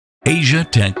Asia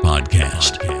Tech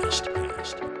Podcast.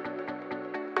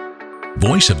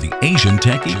 Voice of the Asian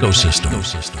tech ecosystem.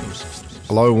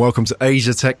 Hello and welcome to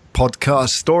Asia Tech Podcast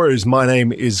Stories. My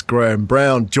name is Graham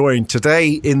Brown, joined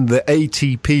today in the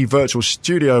ATP virtual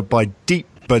studio by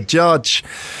Bajaj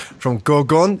from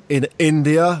Gurgaon in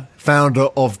India, founder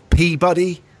of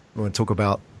PeeBuddy. We're going to talk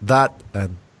about that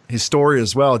and his story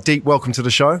as well. Deep, welcome to the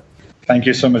show. Thank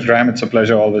you so much, Graham. It's a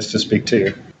pleasure always to speak to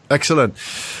you. Excellent.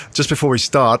 Just before we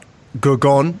start,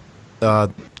 Gurgaon,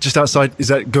 just outside, is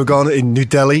that Gurgaon in New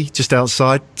Delhi, just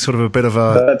outside, sort of a bit of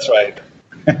a... That's right.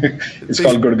 It's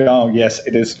called Gurgaon. Yes,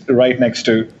 it is right next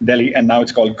to Delhi, and now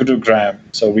it's called Gurugram.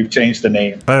 So we've changed the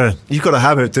name. You've got a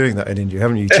habit of doing that in India,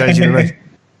 haven't you? Changing the name.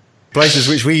 Places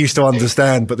which we used to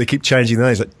understand, but they keep changing the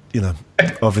names, like,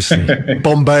 obviously,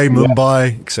 Bombay,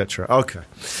 Mumbai, etc. Okay.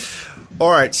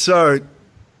 All right, so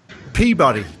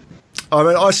PeeBuddy.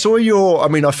 I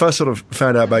first sort of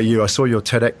found out about you. I saw your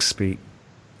TEDx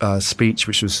speech,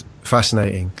 which was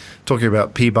fascinating, talking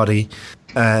about PeeBuddy.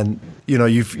 And,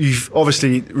 you've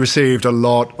obviously received a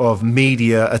lot of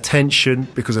media attention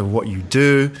because of what you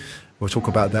do. We'll talk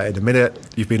about that in a minute.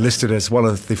 You've been listed as one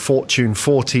of the Fortune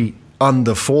 40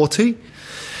 under 40.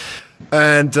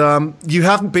 And you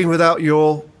haven't been without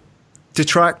your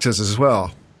detractors as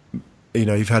well.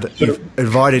 You've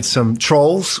invited some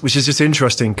trolls, which is just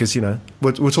interesting because,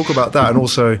 we'll talk about that and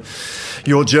also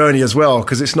your journey as well,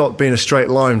 because it's not been a straight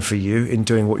line for you in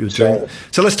doing what you're doing.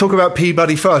 So let's talk about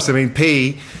PeeBuddy first.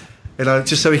 P,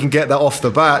 just so we can get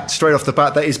that straight off the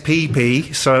bat, that is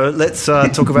PP. So let's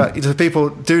talk about, so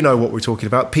people do know what we're talking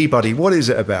about. PeeBuddy, what is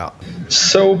it about?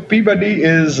 So PeeBuddy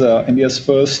is India's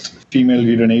first female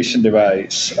urination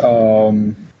device.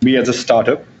 We as a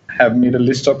startup have made a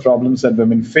list of problems that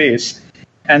women face.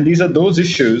 And these are those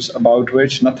issues about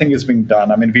which nothing is being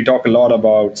done. We talk a lot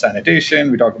about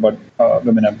sanitation. We talk about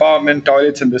women empowerment,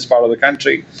 toilets in this part of the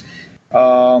country,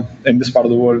 in this part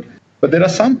of the world. But there are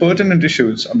some pertinent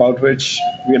issues about which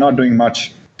we are not doing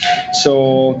much.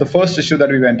 So the first issue that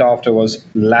we went after was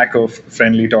lack of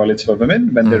friendly toilets for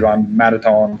women when they run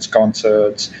marathons,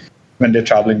 concerts, when they're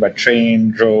traveling by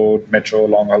train, road, metro,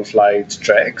 long-haul flights,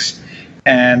 treks.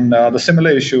 And the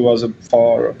similar issue was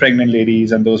for pregnant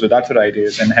ladies and those with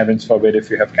arthritis, and heavens forbid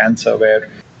if you have cancer, where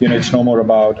it's no more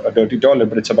about a dirty toilet,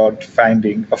 but it's about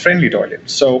finding a friendly toilet.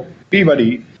 So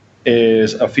PeeBuddy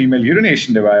is a female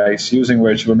urination device using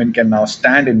which women can now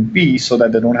stand and pee so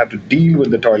that they don't have to deal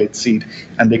with the toilet seat,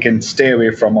 and they can stay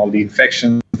away from all the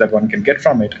infections that one can get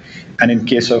from it. And in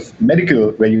case of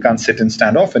medical, where you can't sit and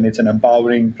stand often, it's an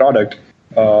empowering product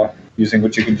using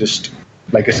which you can just,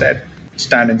 like I said,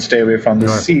 stand and stay away from the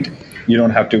seat. You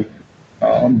don't have to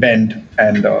bend,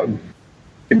 and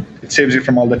it saves you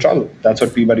from all the trouble. That's what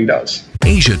PeeBuddy does.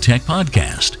 Asia Tech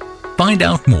Podcast. Find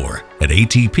out more at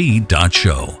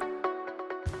atp.show.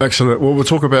 Excellent. Well, we'll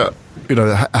talk about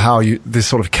how this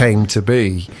sort of came to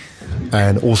be,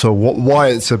 and also why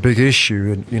it's a big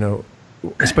issue, and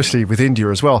especially with India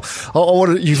as well.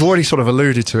 You've already sort of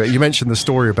alluded to it. You mentioned the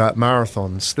story about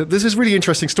marathons. This is a really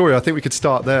interesting story. I think we could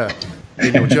start there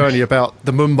in your journey about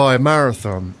the Mumbai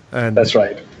Marathon. And that's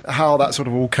right. How that sort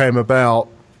of all came about.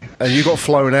 And you got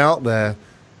flown out there.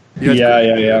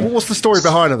 Yeah. What's the story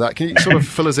behind that? Can you sort of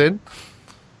fill us in?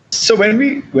 So when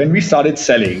we started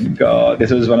selling, this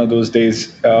was one of those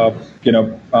days,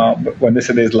 when they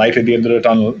say there's light at the end of the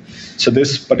tunnel. So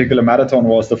this particular marathon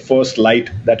was the first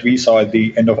light that we saw at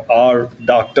the end of our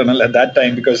dark tunnel at that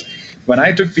time, because when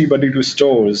I took PeeBuddy to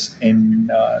stores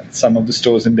in some of the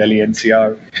stores in Delhi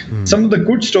NCR, some of the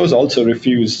good stores also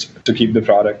refused to keep the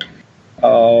product.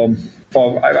 I'm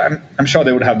sure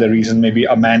they would have their reason, maybe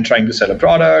a man trying to sell a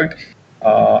product,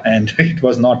 and it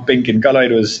was not pink in color,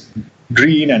 it was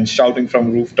green, and shouting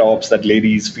from rooftops that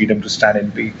ladies feed him to stand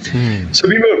and pee. So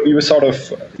we were sort of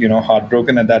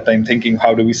heartbroken at that time, thinking,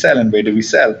 how do we sell and where do we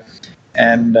sell?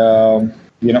 And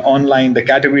online the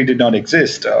category did not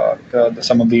exist.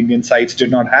 Some of the Indian sites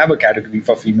did not have a category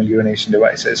for female urination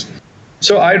devices.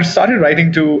 So I started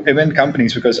writing to event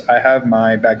companies because I have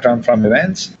my background from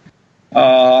events,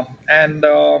 and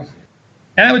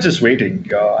I was just waiting,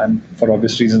 and for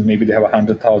obvious reasons, maybe they have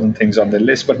 100,000 things on their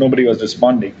list, but nobody was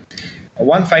responding.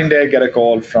 One fine day, I get a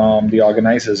call from the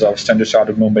organizers of Standard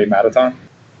Chartered Mumbai Marathon.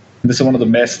 This is one of the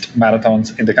best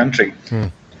marathons in the country.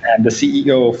 And the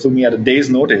CEO flew me at a day's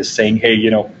notice saying, hey,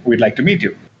 we'd like to meet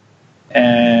you.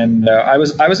 And I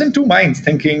was in two minds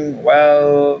thinking,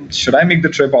 well, should I make the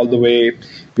trip all the way?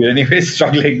 We're anyway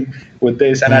struggling with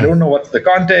this, and I don't know what's the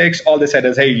context. All they said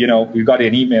is, hey, we got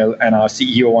an email and our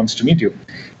CEO wants to meet you.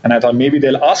 And I thought maybe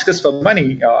they'll ask us for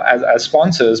money as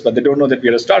sponsors, but they don't know that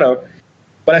we're a startup.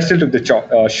 But I still took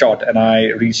the shot, and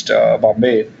I reached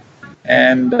Bombay.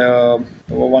 And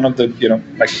one of the,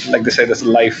 like they said, it's a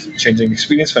life-changing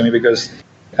experience for me, because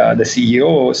the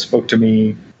CEO spoke to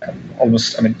me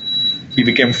we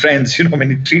became friends, he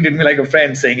treated me like a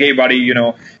friend, saying, hey, buddy,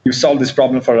 you solved this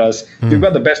problem for us. We've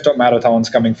got the best of marathons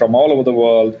coming from all over the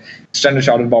world, Standard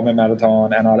Chartered Bombay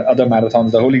Marathon and our other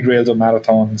marathons, the holy grails of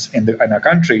marathons in our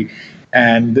country.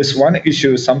 And this one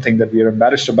issue is something that we are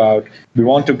embarrassed about. We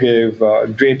want to give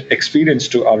great experience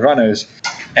to our runners.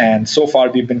 And so far,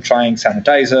 we've been trying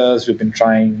sanitizers, we've been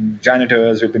trying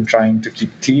janitors, we've been trying to keep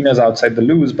cleaners outside the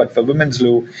loos. But for women's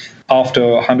loo,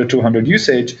 after 100, 200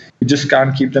 usage, you just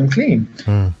can't keep them clean.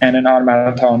 And in our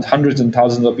marathons, hundreds and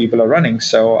thousands of people are running.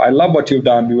 So I love what you've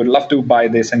done. We would love to buy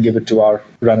this and give it to our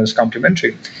runners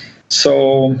complimentary.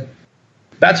 So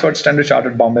that's what Standard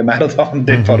Chartered Bombay Marathon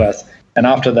did for us. And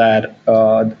after that,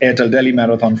 Airtel Delhi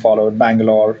Marathon followed,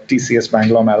 Bangalore, TCS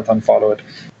Bangalore Marathon followed.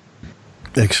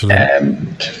 Excellent.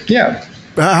 And yeah.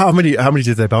 How many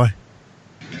did they buy?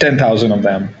 10,000 of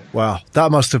them. Wow.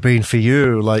 That must have been for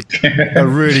you like a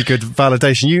really good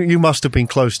validation. You must have been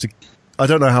close to, I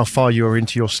don't know how far you were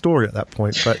into your story at that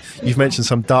point, but you've mentioned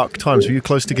some dark times. Were you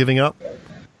close to giving up?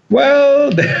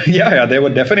 Well, yeah, there were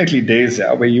definitely days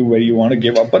where you want to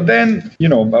give up. But then,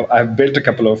 I've built a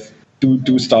couple of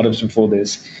two startups before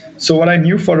this. So what I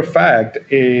knew for a fact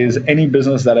is any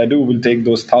business that I do will take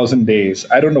those 1,000 days.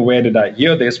 I don't know where did I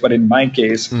hear this, but in my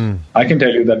case, I can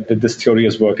tell you that this theory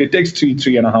has worked. It takes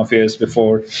 3.5 years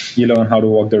before you learn how to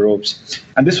walk the ropes.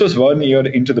 And this was 1 year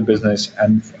into the business.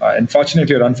 And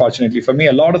unfortunately or unfortunately for me,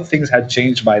 a lot of things had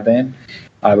changed by then.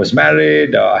 I was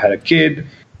married, I had a kid.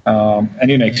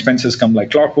 And expenses come like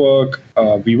clockwork.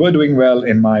 We were doing well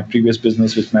in my previous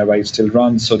business, which my wife still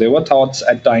runs. So there were thoughts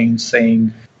at times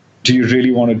saying, do you really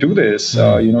want to do this?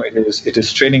 It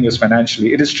is training us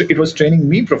financially. It was training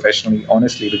me professionally,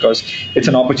 honestly, because it's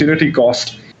an opportunity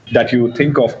cost that you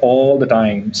think of all the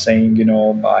time, saying,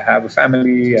 I have a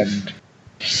family, and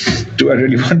do I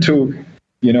really want to,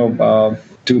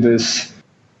 do this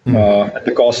at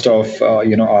the cost of,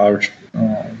 our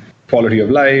quality of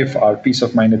life, our peace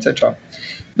of mind, etc.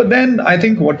 But then I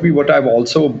think what I've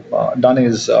also done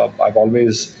is I've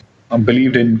always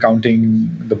believed in counting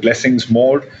the blessings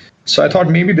more. So I thought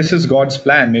maybe this is God's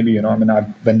plan. Maybe,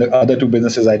 when the other two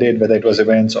businesses I did, whether it was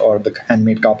events or the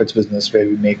handmade carpets business where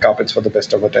we make carpets for the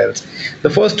best of hotels, the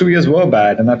first 2 years were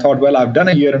bad. And I thought, well, I've done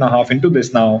 1.5 years into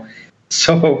this now.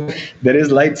 So there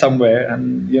is light somewhere,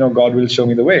 and, God will show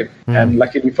me the way. And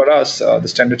luckily for us, the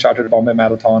Standard Chartered Bombay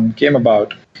Marathon came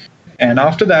about. And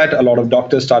after that, a lot of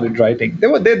doctors started writing.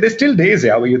 There's still days,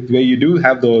 where you do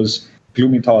have those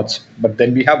gloomy thoughts. But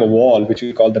then we have a wall, which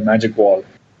we call the magic wall,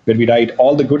 where we write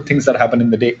all the good things that happen in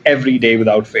the day, every day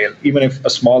without fail. Even if a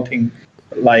small thing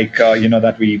like,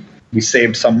 that we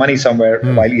saved some money somewhere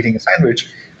while eating a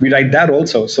sandwich, we write that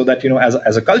also, so that,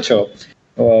 as a culture,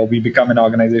 we become an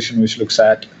organization which looks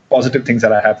at positive things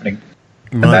that are happening.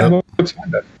 And that works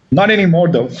wonder. Not anymore,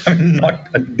 though. Not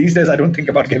these days. I don't think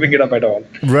about giving it up at all.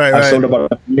 Right. I've sold about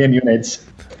 1 million units.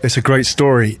 It's a great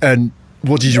story. And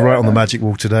what did you write on the magic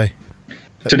wall today?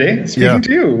 Today, speaking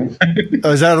to you.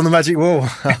 Oh, is that on the magic wall?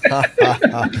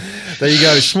 There you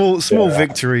go. Small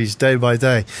victories day by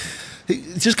day.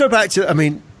 Just go back to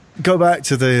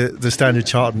the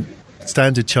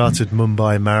Standard Chartered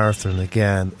Mumbai Marathon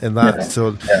again, and that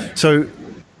so.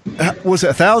 Was it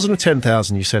 1,000 or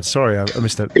 10,000? You said, sorry, I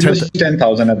missed that. It was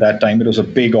 10,000 at that time. It was a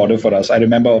big order for us. I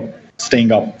remember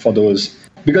staying up for those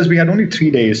because we had only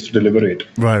 3 days to deliver it.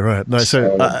 Right. No,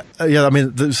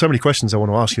 there's so many questions I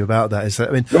want to ask you about that.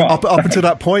 Up until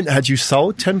that point, had you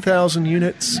sold 10,000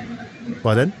 units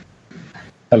by then?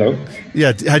 Hello?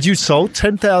 Yeah, had you sold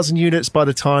 10,000 units by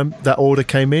the time that order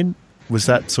came in? Was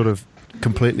that sort of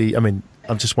completely,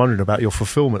 I'm just wondering about your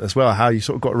fulfillment as well, how you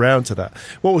sort of got around to that.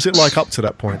 What was it like up to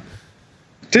that point?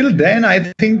 Till then,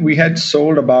 I think we had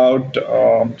sold about,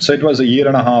 so it was 1.5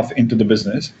 years into the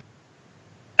business.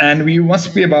 And we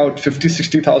must be about 50,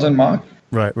 60,000 mark.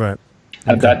 Right.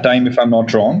 At that time, if I'm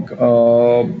not wrong.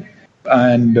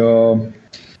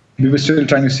 We were still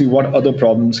trying to see what other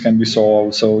problems can we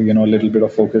solve. So, a little bit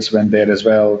of focus went there as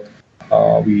well.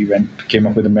 We came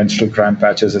up with the menstrual cramp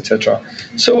patches, etc.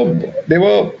 So they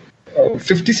were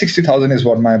 50, 60,000 is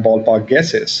what my ballpark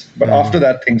guess is. But after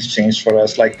that, things changed for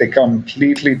us. Like they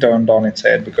completely turned on its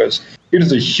head because it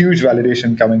is a huge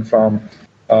validation coming from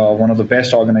one of the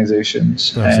best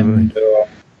organizations. Absolutely.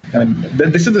 And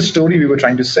this is the story we were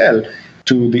trying to sell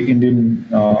to the Indian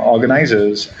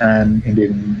organizers and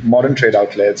Indian modern trade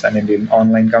outlets and Indian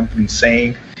online companies,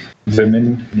 saying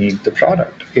women need the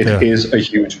product. It is a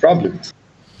huge problem.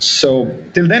 So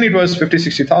till then it was 50,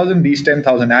 60,000, these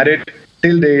 10,000 added.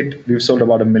 till date, we've sold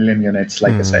about 1 million units,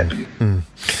 like I said.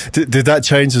 Did that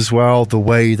change as well, the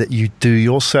way that you do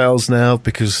your sales now?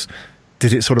 Because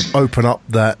did it sort of open up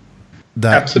that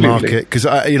Absolutely. market? Because,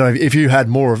 if you had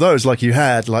more of those, like you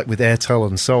had, like with Airtel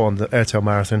and so on, the Airtel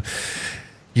Marathon,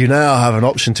 you now have an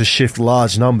option to shift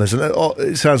large numbers. And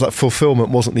it sounds like fulfillment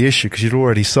wasn't the issue because you'd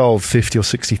already sold 50 or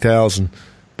 60,000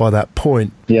 by that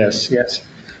point. Yes.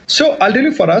 So I'll tell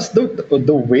you, for us,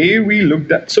 the way we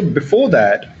looked at, so before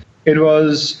that, it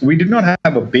was, we did not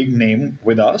have a big name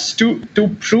with us to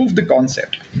prove the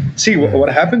concept. See,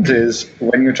 what happens is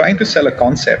when you're trying to sell a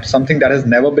concept, something that has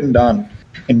never been done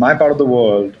in my part of the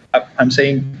world, I'm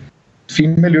saying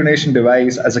female urination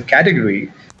device as a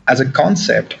category, as a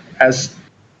concept, as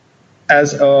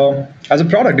a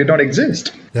product did not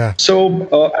exist. Yeah.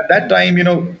 So at that time,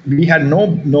 we had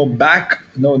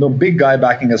no big guy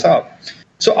backing us up.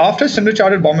 So after Standard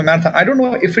Chartered Bombay Marathon, I don't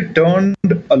know if it turned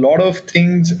a lot of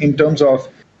things in terms of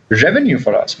revenue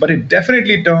for us, but it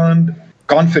definitely turned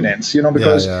confidence,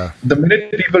 because the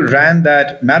minute people ran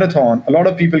that marathon, a lot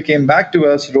of people came back to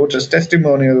us, wrote us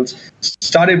testimonials,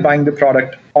 started buying the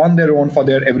product on their own for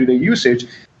their everyday usage.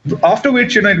 After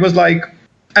which, it was like,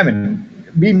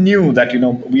 we knew that,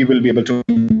 we will be able to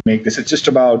make this. It's just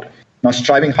about now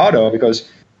striving harder,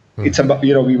 because it's about,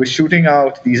 we were shooting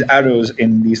out these arrows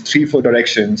in these 3-4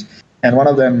 directions, and one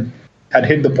of them had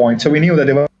hit the point. So we knew that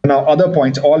there were now other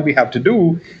points. All we have to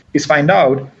do is find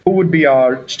out who would be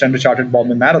our Standard Chartered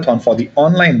Bombay Marathon for the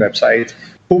online website,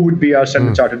 who would be our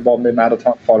Standard Chartered Bombay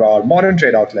Marathon for our modern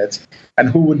trade outlets, and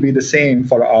who would be the same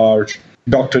for our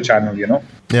doctor channel,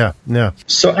 Yeah.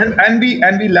 So and we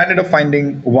landed up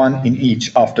finding one in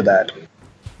each after that.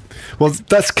 Well,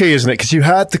 that's key, isn't it? Because you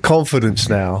had the confidence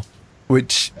now,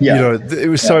 which it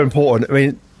was so important. I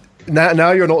mean,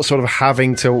 now you're not sort of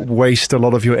having to waste a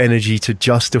lot of your energy to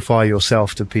justify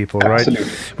yourself to people, right?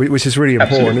 Absolutely. Which is really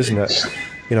important, isn't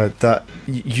it? That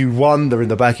you wonder in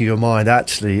the back of your mind,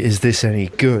 actually, is this any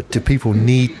good? Do people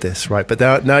need this, right? But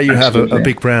now you have a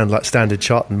big brand like Standard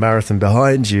Chartered Marathon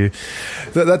behind you.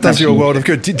 That does you a world of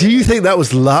good. Do you think that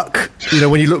was luck?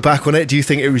 When you look back on it, do you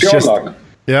think it was pure luck?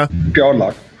 Yeah? Pure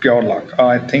luck.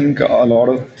 I think a lot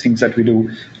of things that we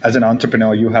do as an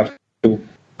entrepreneur, you have to,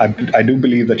 I do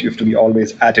believe that you have to be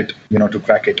always at it, to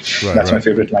crack it. That's my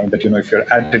favorite line, that, if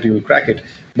you're at it, you will crack it.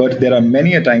 But there are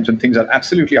many a times when things are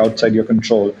absolutely outside your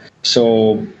control.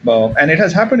 So, and it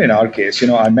has happened in our case.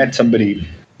 I met somebody,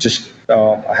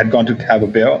 I had gone to have a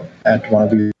beer at one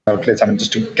of these outlets.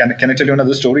 Can I tell you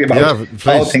another story about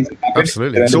how things happen?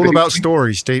 Absolutely. It's all about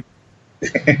stories, Steve.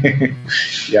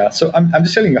 Yeah. So I'm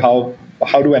just telling you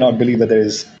how do I not believe that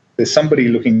there's somebody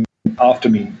looking after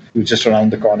me who's just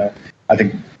around the corner. I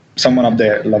think someone up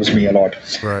there loves me a lot.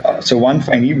 Right. So one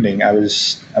fine evening, I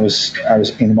was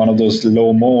in one of those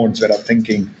low modes where I'm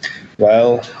thinking,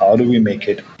 well, how do we make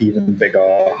it even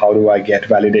bigger? How do I get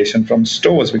validation from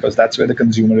stores? Because that's where the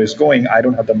consumer is going. I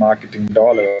don't have the marketing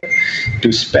dollar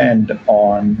to spend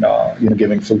on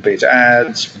giving full page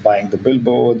ads, buying the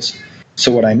billboards.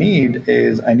 So what I need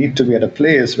to be at a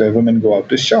place where women go out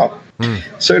to shop.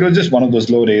 So it was just one of those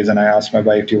low days, and I asked my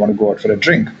wife, do you want to go out for a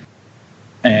drink?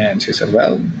 And she said,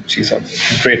 well, she's a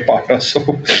great partner.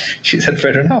 So she said,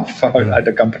 fair enough, I'd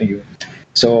accompany you.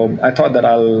 So I thought that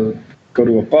I'll go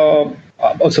to a pub.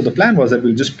 Also, the plan was that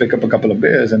we'll just pick up a couple of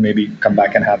beers and maybe come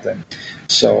back and have them.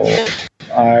 So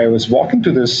I was walking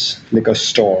to this liquor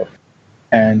store,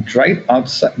 and right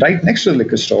next to the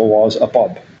liquor store was a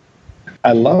pub.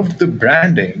 I loved the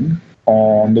branding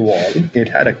on the wall. It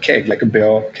had a keg, like a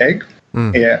beer keg,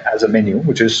 as a menu,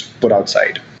 which is put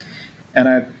outside. And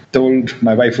I told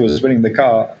my wife, who was waiting in the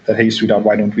car, that, hey, sweetheart,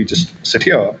 why don't we just sit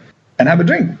here and have a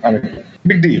drink?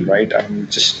 Big deal, right?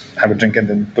 Just have a drink and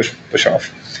then push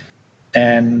off.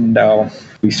 And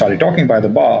we started talking by the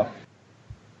bar.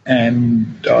 And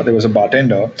there was a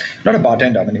bartender, not a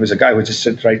bartender, he was a guy who just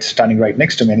standing right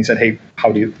next to me. And he said, hey,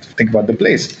 how do you think about the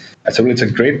place? I said, well, it's a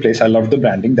great place. I love the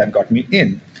branding. That got me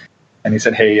in. And he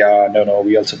said, hey, no,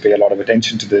 we also pay a lot of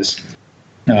attention to this.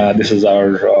 This is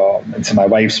it's my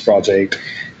wife's project,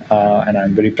 and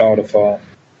I'm very proud of her.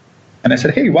 And I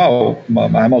said, hey, wow,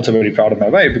 I'm also very proud of my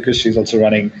wife because she's also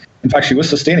running. In fact, she was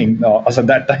sustaining us at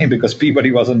that time because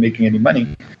PeeBuddy wasn't making any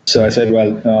money. So I said,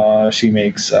 well, she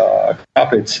makes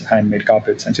carpets, handmade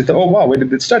carpets. And she said, oh, wow, where did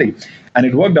they study? And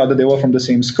it worked out that they were from the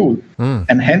same school.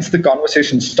 And hence the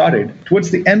conversation started.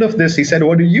 Towards the end of this, he said,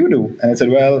 what do you do? And I said,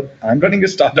 well, I'm running a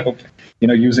startup,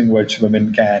 using which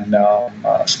women can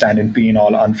stand and pee in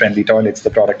all unfriendly toilets. The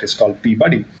product is called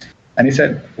PeeBuddy. And he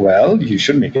said, well, you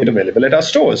should make it available at our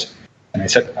stores. And I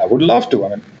said, I would love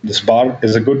to. This bar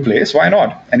is a good place. Why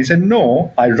not? And he said,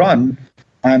 no, I run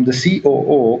I'm the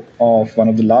COO of one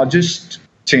of the largest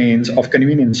chains of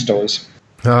convenience stores.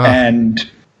 And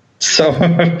so,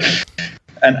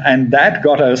 and that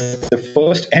got us the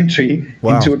first entry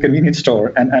into a convenience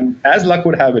store. And as luck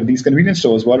would have it, these convenience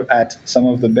stores were at some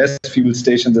of the best fuel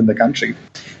stations in the country.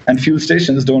 And fuel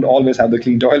stations don't always have the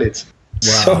clean toilets.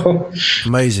 Wow. So,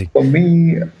 amazing. For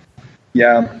me,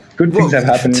 good things have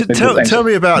happened. Tell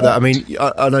me about that. I mean,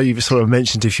 I know you've sort of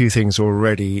mentioned a few things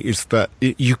already. Is that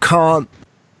you can't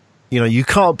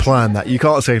plan that. You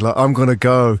can't say, like, I'm going to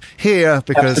go here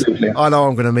because I know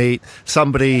I'm going to meet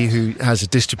somebody who has a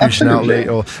distribution outlet.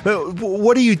 Or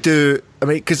what do you do? I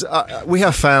mean, because we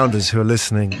have founders who are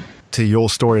listening to your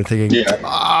story and thinking,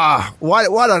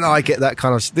 why don't I get that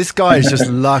kind of... This guy is just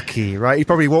lucky, right? He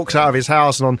probably walks out of his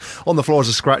house and on the floor is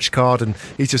a scratch card and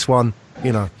he's just won,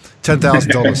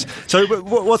 $10,000. So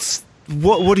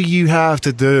what do you have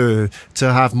to do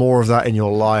to have more of that in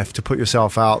your life, to put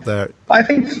yourself out there? I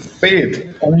think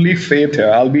faith, only faith here.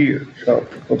 I'll be...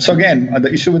 so again,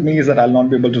 the issue with me is that I'll not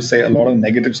be able to say a lot of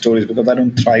negative stories because I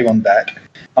don't thrive on that.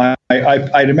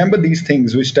 I remember these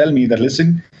things which tell me that,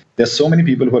 listen, there's so many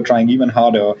people who are trying even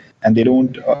harder and they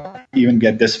don't even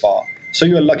get this far. So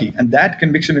you are lucky. And that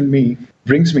conviction in me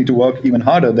brings me to work even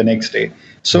harder the next day.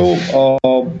 So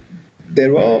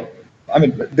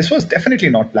this was definitely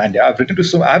not planned. I've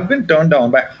been turned down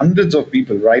by hundreds of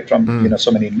people, right, from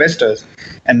so many investors.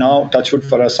 And now, touch wood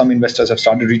for us, some investors have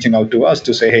started reaching out to us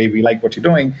to say, hey, we like what you're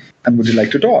doing and would you like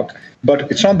to talk?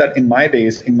 But it's not that in my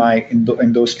days, in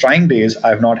those trying days,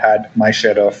 I've not had my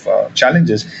share of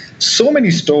challenges. So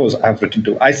many stores I've written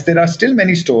to. There are still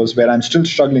many stores where I'm still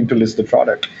struggling to list the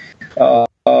product.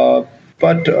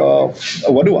 But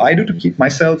what do I do to keep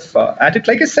myself at it?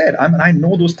 Like I said, I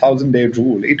know those 1,000-day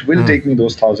rule. It will take me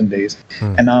those 1,000 days.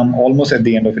 And I'm almost at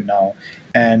the end of it now.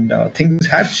 And things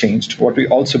have changed. What we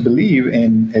also believe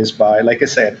in is by, like I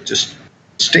said, just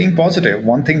staying positive.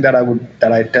 One thing that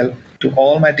I tell to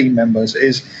all my team members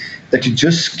is that you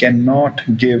just cannot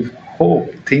give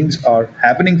hope. Things are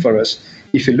happening for us.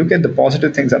 If you look at the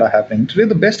positive things that are happening, today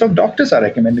the best of doctors are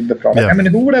recommending the product. I mean,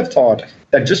 who would have thought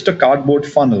that just a cardboard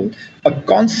funnel, a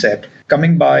concept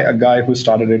coming by a guy who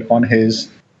started it on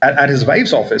at his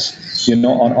wife's office,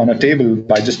 on a table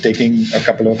by just taking a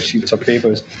couple of sheets of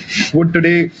papers, would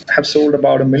today have sold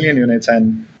about 1 million units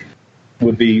and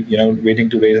would be, waiting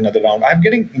to raise another round. I'm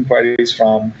getting inquiries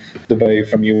from Dubai,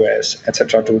 from US,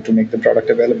 etc., to make the product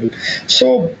available.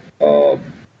 So, I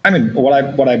wouldn't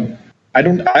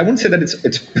say that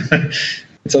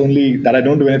it's only that I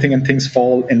don't do anything and things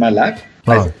fall in my lap.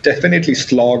 I definitely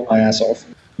slog my ass off.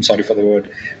 I'm sorry for the word,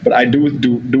 but I do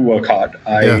work hard.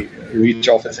 I reach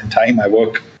office in time. I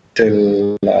work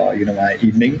till my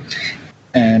evening,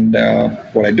 and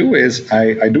what I do is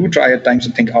I do try at times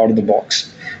to think out of the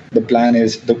box. The plan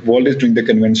is the world is doing the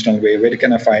conventional way. Where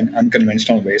can I find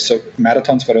unconventional ways? So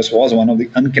marathons for us was one of the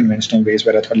unconventional ways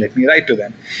where I thought, let me write to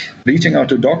them. Reaching out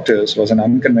to doctors was an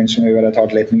unconventional way where I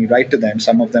thought, let me write to them.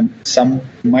 Someone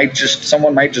might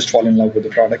just fall in love with the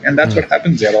product. And that's what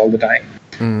happens there all the time.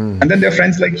 And then there are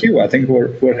friends like you, I think,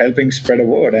 who are helping spread a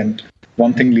word. And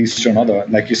one thing leads to another.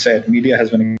 Like you said, media has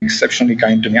been exceptionally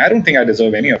kind to me. I don't think I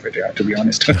deserve any of it, to be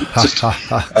honest. just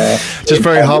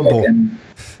very humble.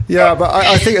 Yeah, but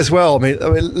I think as well, I mean,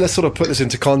 let's sort of put this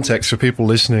into context for people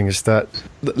listening, is that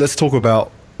let's talk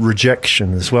about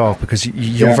rejection as well, because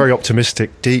you're very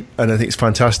optimistic, deep, and I think it's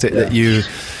fantastic that you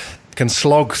can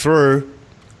slog through,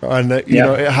 and it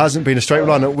hasn't been a straight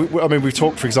line. We've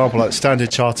talked, for example, at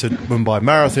Standard Chartered Mumbai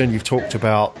Marathon, you've talked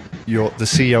about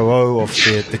the COO of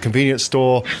the convenience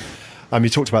store, you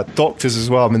talked about doctors as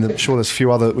well. I mean, I'm sure there's a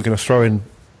few other that we're going to throw in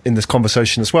this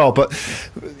conversation as well, but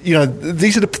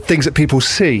these are the things that people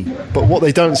see, but what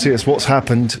they don't see is what's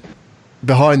happened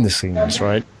behind the scenes,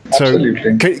 right?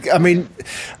 Absolutely. So, I mean,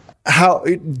 how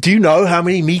do you know how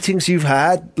many meetings you've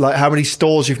had, like how many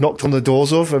stores you've knocked on the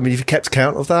doors of? I mean, you've kept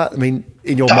count of that? I mean,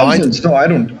 in your thousands. mind? No, I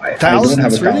don't. Thousands, I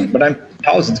don't have a really? count, but I'm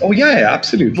thousands. Oh yeah,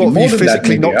 absolutely. What, more have you than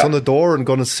physically that, maybe, knocked on the door and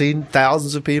gone and seen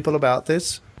thousands of people about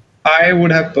this? I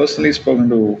would have personally spoken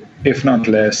to, if not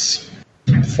less,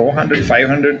 400,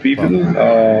 500 people,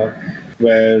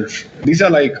 where these are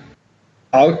like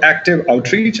active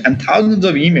outreach and thousands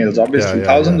of emails, obviously,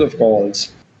 thousands of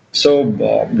calls. So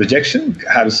rejection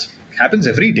happens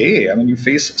every day. I mean, you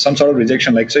face some sort of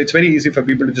rejection. So it's very easy for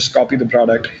people to just copy the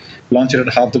product, launch it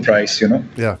at half the price,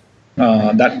 Yeah.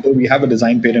 That we have a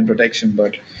design patent protection,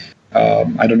 but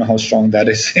I don't know how strong that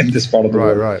is in this part of the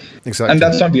world. Right, exactly. And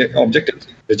that's not the objective.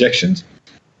 Rejections,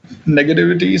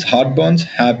 negativities, heartburns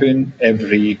happen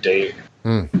every day.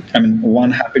 I mean,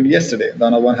 one happened yesterday, the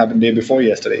other one happened day before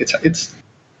yesterday.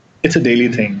 It's a daily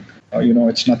thing.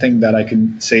 It's nothing that I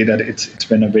can say that it's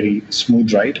been a very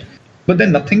smooth ride. But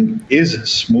then nothing is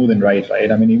smooth and right?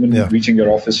 I mean, even reaching your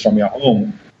office from your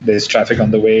home, there's traffic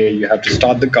on the way. You have to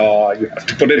start the car. You have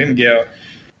to put it in gear.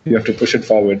 You have to push it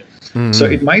forward. Mm-hmm. So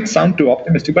it might sound too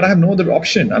optimistic, but I have no other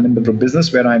option. I mean, the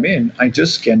business where I'm in, I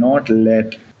just cannot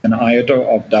let an iota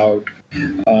of doubt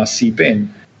seep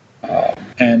in.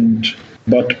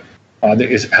 But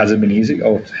has it been easy?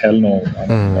 Oh, hell no.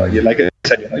 Like I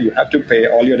said, you have to pay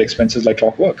all your expenses like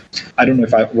clockwork. I don't know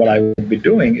what I would be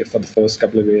doing if for the first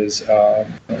couple of years,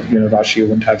 Rashi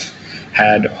wouldn't have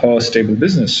had her stable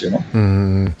business,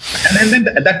 And then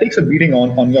that takes a beating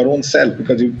on your own self,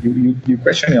 because you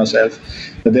question yourself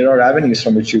that there are avenues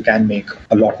from which you can make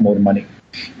a lot more money.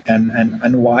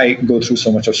 And why go through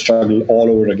so much of struggle all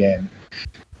over again?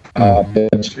 There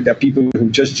are people who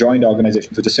just joined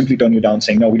organizations who just simply turn you down,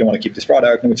 saying, no, we don't want to keep this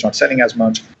product. No, it's not selling as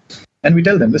much. And we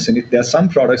tell them, listen, there are some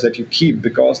products that you keep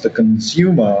because the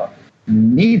consumer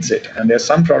needs it. And there are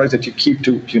some products that you keep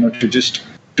to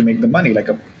make the money. Like,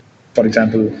 for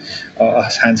example, a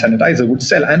hand sanitizer would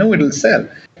sell. I know it'll sell.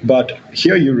 But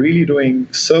here you're really doing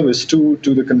service to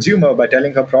the consumer by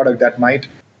telling her product that might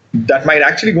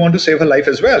actually go on to save her life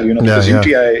as well. Because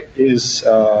UTI is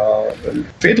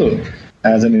fatal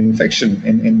as an infection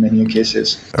in many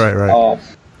cases. Right.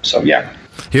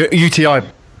 UTI,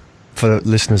 for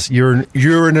listeners,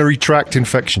 urinary tract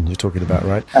infection you're talking about,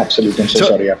 right? Absolutely. I'm so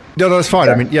sorry. Yeah. No, that's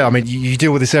fine. Yeah. I mean, you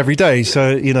deal with this every day,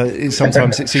 so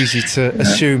sometimes it's easy to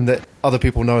assume that other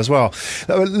people know as well.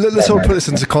 Let's all put this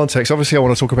into context. Obviously, I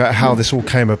want to talk about how this all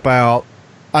came about,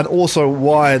 and also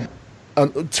why,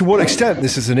 to what extent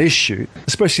this is an issue,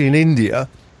 especially in India.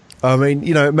 I mean,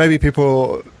 maybe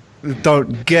people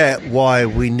don't get why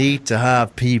we need to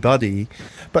have PeeBuddy,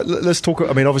 but let's talk.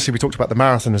 I mean, obviously we talked about the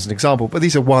marathon as an example, but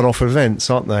these are one-off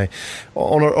events, aren't they?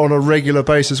 On a regular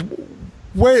basis.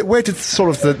 Where did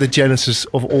sort of the genesis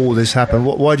of all this happen?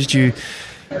 Why did you?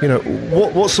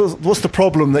 What's the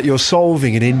problem that you're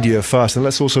solving in India first, and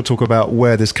let's also talk about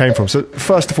where this came from. So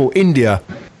first of all, India,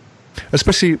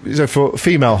 especially for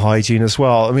female hygiene as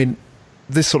well. I mean,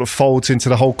 this sort of folds into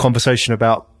the whole conversation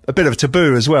about a bit of a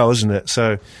taboo as well, isn't it?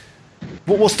 So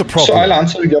what's the problem? So I'll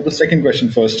answer the second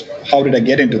question first. How did I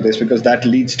get into this? Because that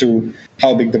leads to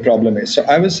how big the problem is. So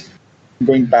I was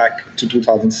going back to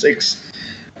 2006.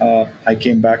 I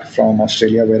came back from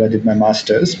Australia where I did my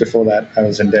master's. Before that, I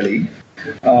was in Delhi.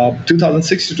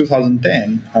 2006 to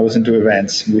 2010, I was into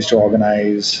events. We used to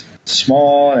organize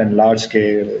small and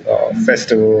large-scale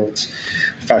festivals,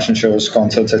 fashion shows,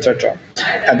 concerts, etc.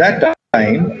 At that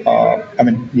time,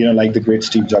 like the great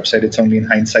Steve Jobs said, it's only in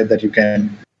hindsight that you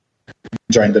can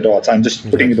join the dots. I'm just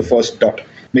putting you the first dot.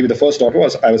 Maybe the first dot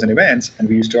was I was in events and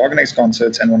we used to organize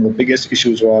concerts, and one of the biggest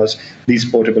issues was these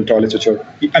portable toilets, which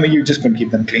you just couldn't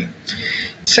keep them clean.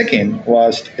 Second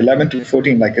was 11 to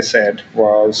 14, like I said,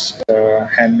 was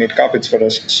handmade carpets for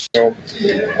us. So,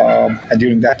 and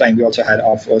during that time, we also had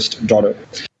our first daughter.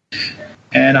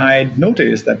 And I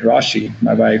noticed that Rashi,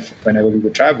 my wife, whenever we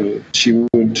would travel, she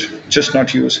would just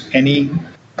not use any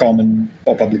common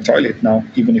or public toilet. Now,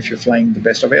 even if you're flying the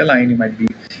best of airline, you might be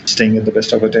staying at the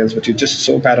best of hotels, but you're just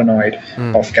so paranoid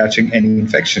of catching any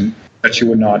infection that she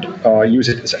would not use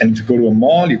it. And if you go to a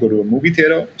mall, you go to a movie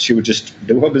theater, she would just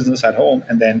do her business at home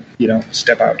and then,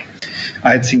 step out.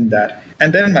 I had seen that.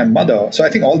 And then my mother, so I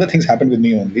think all the things happened with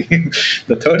me only.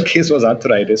 The third case was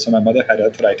arthritis. So my mother had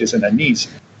arthritis in her knees.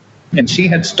 And she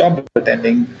had stopped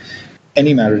attending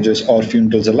any marriages or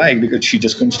funerals alike because she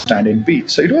just couldn't stand in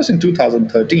peace. So it was in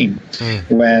 2013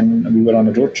 when we were on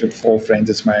a road trip, 4 friends.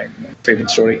 It's my favorite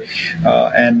story.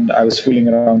 And I was fooling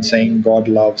around saying God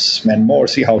loves men more.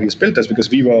 See how he's built us, because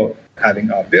we were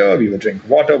having our beer, we were drinking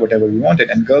water, whatever we wanted.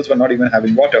 And girls were not even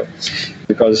having water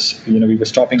because, we were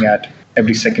stopping at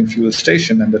every second fuel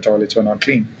station and the toilets were not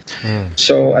clean.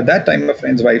 So at that time, a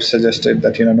friend's wife suggested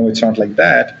that, no, it's not like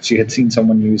that. She had seen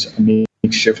someone use a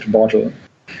makeshift bottle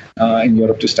in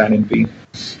Europe to stand in pee.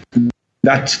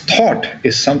 That thought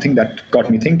is something that got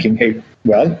me thinking, hey,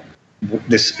 well,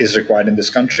 this is required in this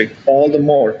country, all the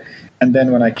more. And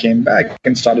then when I came back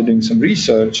and started doing some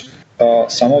research,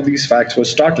 some of these facts were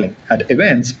startling. At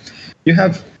events, you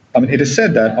have, it is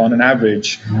said that on an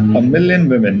average, 1 million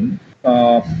women,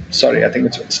 I think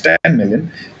it's 10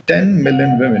 million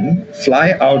women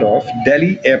fly out of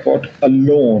Delhi airport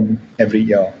alone every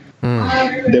year.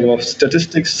 There were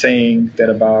statistics saying that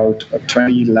about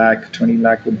 20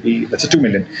 lakh would be, that's 2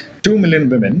 million. 2 million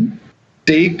women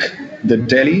take the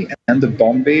Delhi and the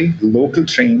Bombay local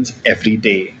trains every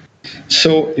day.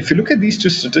 So if you look at these two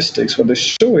statistics, what they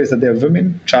show is that there are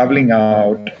women traveling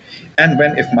out. And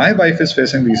if my wife is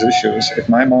facing these issues, if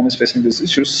my mom is facing these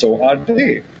issues, so are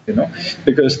they,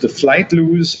 because the flight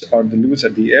loos or the loos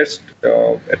at the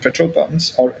at petrol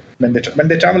pumps, or when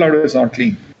they travel out, is not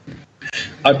clean.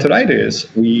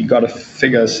 Arthritis, we got a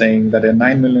figure saying that there are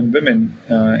 9 million women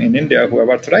in India who have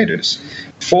arthritis.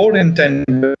 4 in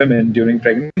 10 women during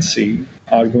pregnancy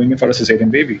are going in for a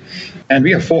cesarean baby. And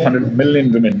we have 400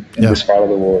 million women in this part of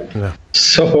the world. Yeah.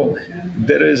 So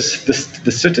there is the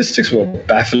statistics were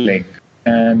baffling.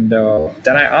 And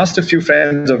then I asked a few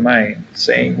friends of mine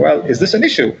saying, well, is this an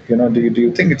issue? Do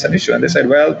you think it's an issue? And they said,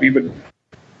 well, we would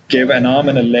give an arm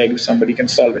and a leg, somebody can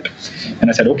solve it. And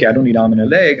I said, okay, I don't need arm and a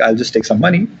leg. I'll just take some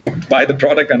money, buy the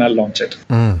product, and I'll launch it.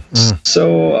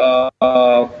 So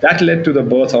that led to the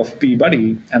birth of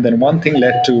PeeBuddy. And then one thing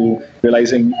led to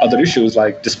realizing other issues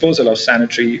like disposal of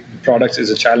sanitary products is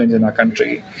a challenge in our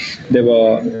country. There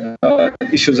were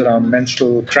issues around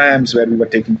menstrual cramps where we were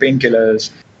taking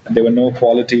painkillers. There were no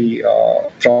quality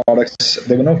products.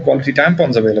 There were no quality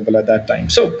tampons available at that time.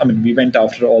 So, we went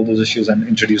after all those issues and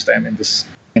introduced them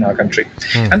in our country.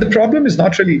 And the problem is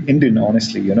not really Indian,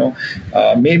 honestly.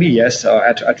 Maybe yes,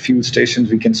 at fuel stations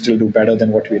we can still do better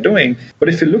than what we're doing. But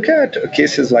if you look at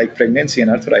cases like pregnancy and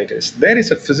arthritis, there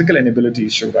is a physical inability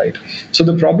issue, right? So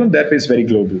the problem that is very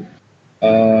global.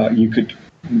 You could.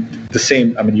 The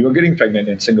same, you are getting pregnant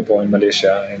in Singapore, in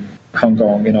Malaysia, in Hong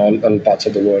Kong, in all parts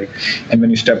of the world. And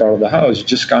when you step out of the house, you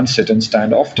just can't sit and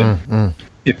stand often.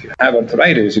 If you have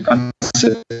arthritis, you can't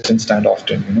sit and stand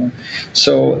often,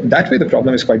 So that way the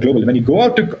problem is quite global. When you go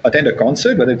out to attend a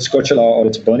concert, whether it's Coachella or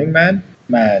it's Burning Man,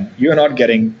 you're not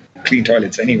getting clean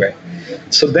toilets anyway.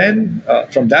 So then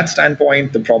from that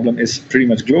standpoint, the problem is pretty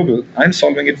much global. I'm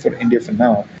solving it for India for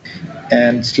now,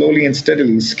 and slowly and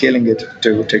steadily scaling it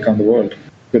to take on the world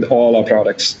with all our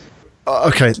products.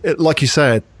 Okay, like you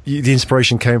said, the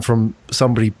inspiration came from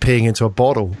somebody peeing into a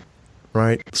bottle,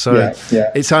 right? So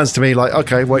it sounds to me like,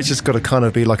 okay, well, it's just got to kind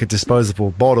of be like a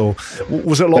disposable bottle.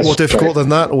 Was it a lot more difficult than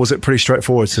that, or was it pretty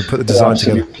straighthtforward to put the design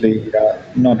together? Absolutely,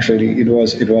 not really. It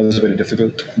was very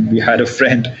difficult. We had a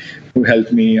friend who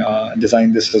helped me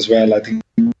design this as well. I think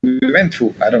we went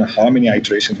through, I don't know how many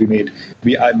iterations we made.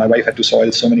 My wife had to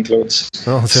soil so many clothes.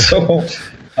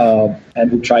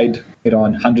 And we tried it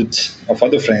on hundreds of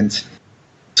other friends.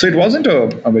 So it wasn't a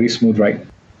very smooth ride.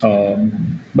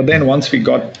 But then once we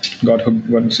got hooked,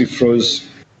 once we froze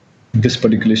this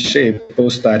particular shape,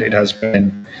 post that it has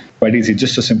been quite easy.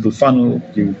 Just a simple funnel,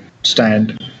 you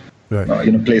stand,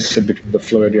 place it between the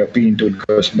fluid, your pee into it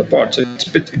goes in the pot. So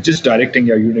it's just directing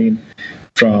your urine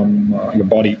from your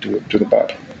body to the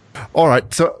pot. All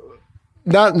right. So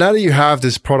now that you have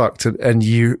this product and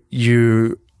you're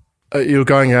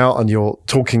going out and you're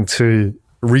talking to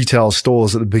retail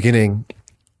stores at the beginning,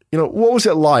 what was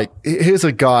it like? Here's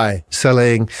a guy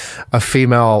selling a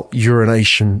female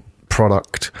urination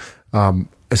product.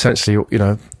 Essentially,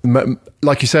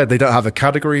 like you said, they don't have a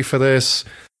category for this.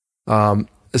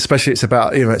 Especially it's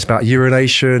about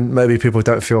urination. Maybe people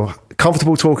don't feel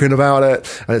comfortable talking about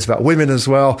it, and it's about women as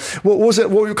well.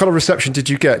 What kind of reception did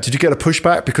you get? Did you get a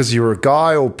pushback because you were a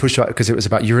guy, or pushback because it was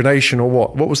about urination, or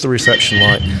what? What was the reception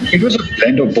like? It was a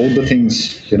blend of both the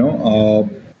things,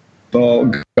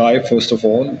 guy, first of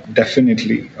all,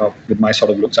 definitely with my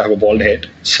sort of looks, I have a bald head.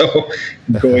 So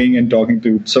going and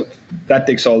talking so that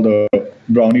takes all the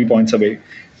brownie points away,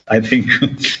 I think.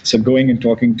 So going and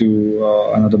talking to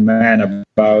another man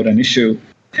about an issue.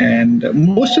 And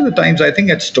most of the times, I think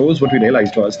at stores, what we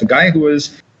realized was the guy who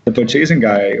was the purchasing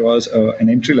guy was an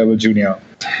entry-level junior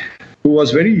who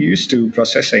was very used to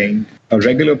processing a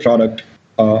regular product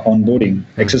onboarding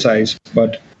exercise.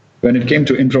 But when it came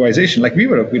to improvisation, like we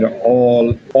were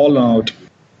all out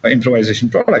improvisation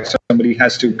products. Somebody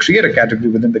has to create a category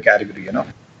within the category,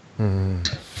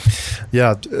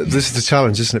 Yeah, this is the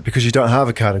challenge, isn't it? Because you don't have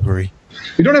a category.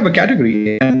 We don't have a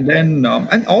category. And then,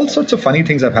 and all sorts of funny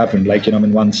things have happened. Like,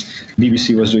 once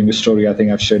BBC was doing a story, I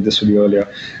think I've shared this with you earlier.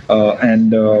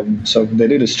 So they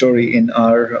did a story in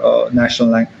our national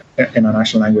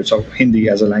language, of Hindi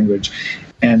as a language.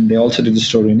 And they also did the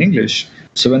story in English.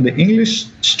 So when the English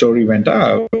story went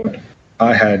out,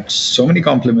 I had so many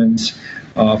compliments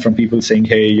from people saying,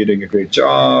 hey, you're doing a great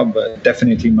job,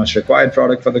 definitely much required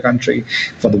product for the country,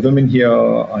 for the women here,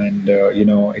 and,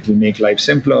 it will make life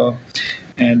simpler.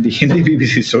 And the Hindi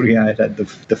BBC story, I had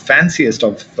the fanciest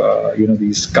of,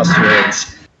 these cuss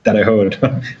words that I heard.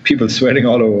 People swearing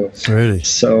all over. Really?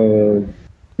 So...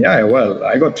 yeah, well,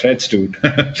 I got threats, dude.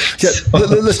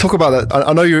 Let's talk about that.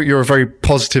 I know you're a very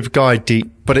positive guy, Deep,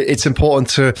 but it's important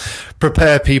to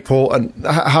prepare people and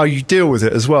how you deal with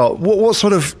it as well. What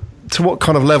sort of to what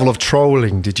kind of level of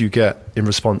trolling did you get in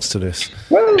response to this?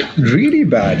 Well, really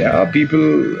bad.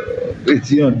 People, it's,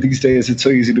 these days it's so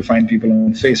easy to find people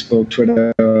on Facebook,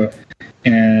 Twitter,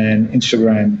 and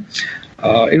Instagram.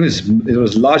 It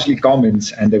was largely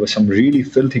comments, and there were some really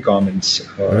filthy comments.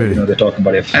 Really? They're talking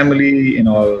about your family in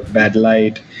all bad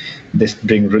light. They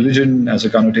bring religion as a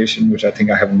connotation, which I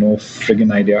think I have no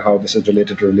friggin' idea how this is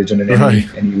related to religion in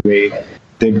any way.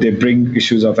 They bring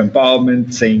issues of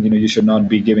empowerment, saying, you should not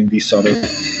be giving these sort of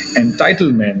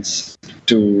entitlements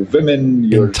to women,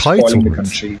 you're spoiling the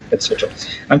country, etc.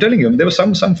 I'm telling you, there were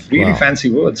some really fancy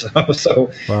words.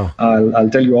 So I'll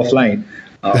tell you offline.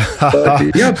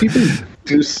 But yeah, people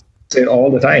do say it all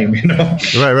the time,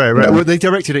 Right. Were they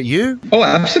directed at you? Oh,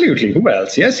 absolutely. Who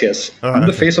else? Yes. I'm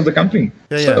the face of the company.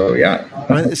 So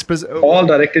it's all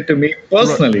directed to me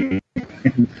personally.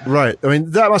 Right. I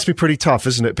mean, that must be pretty tough,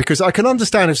 isn't it? Because I can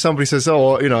understand if somebody says,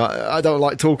 I don't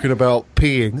like talking about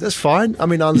peeing. That's fine. I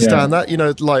mean, I understand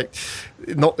that, like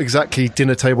not exactly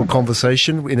dinner table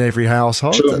conversation in every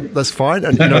household. Sure. That's fine.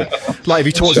 And, like if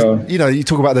you talk, you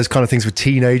talk about those kind of things with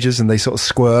teenagers and they sort of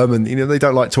squirm and, they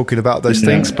don't like talking about those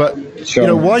things. But,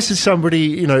 why should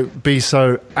somebody, be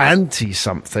so anti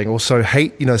something or so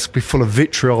hate, be full of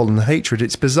vitriol and hatred?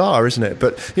 It's bizarre, isn't it?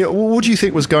 But, what do you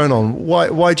think was going on?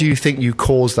 Why do you think you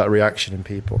caused that reaction in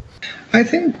people? I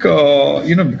think,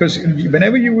 because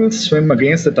whenever you will swim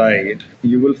against the tide,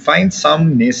 you will find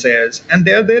some naysayers, and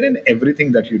they're there in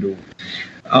everything that you do.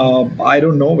 I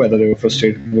don't know whether they were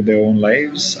frustrated with their own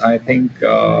lives. I think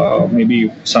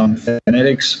maybe some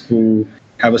fanatics who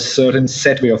have a certain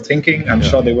set way of thinking. I'm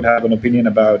sure they would have an opinion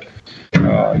about,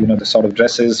 the sort of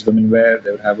dresses women wear.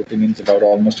 They would have opinions about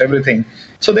almost everything.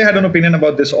 So they had an opinion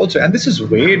about this also. And this is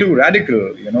way too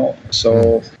radical,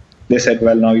 So they said,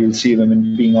 well, now you'll see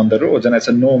women peeing on the roads. And I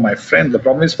said, no, my friend, the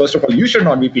problem is, first of all, you should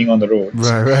not be peeing on the roads.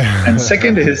 Right. And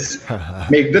second is,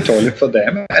 make the toilet for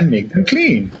them and make them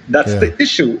clean. That's the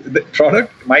issue. The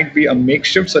product might be a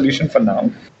makeshift solution for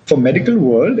now. For medical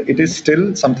world, it is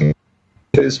still something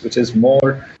which is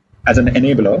more as an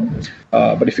enabler.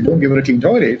 But if you don't give it a clean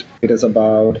toilet, it is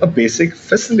about a basic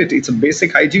facility. It's a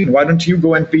basic hygiene. Why don't you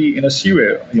go and pee in a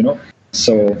sewer,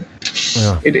 So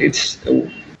it's...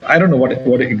 I don't know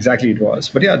what exactly it was,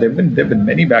 but there've been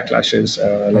many backlashes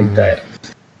like that.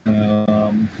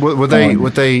 Were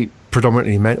they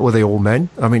predominantly men? Were they all men?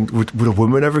 I mean, would a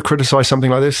woman ever criticize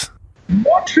something like this?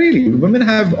 Not really. Women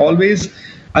have always,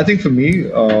 I think for me,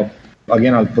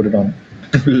 again, I'll put it on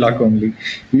luck only.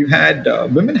 We've had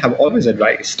women have always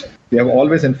advised. They have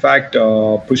always, in fact,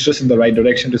 pushed us in the right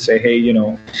direction to say, hey,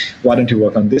 why don't you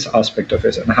work on this aspect of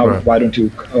it, and why don't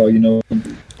you,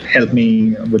 help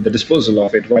me with the disposal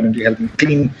of it? Why don't you help me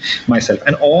clean myself?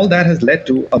 And all that has led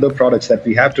to other products that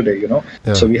we have today,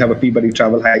 So we have a PeeBuddy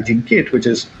travel hygiene kit, which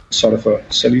is sort of a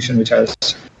solution which has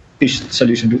a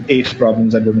solution to 8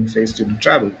 problems that women face during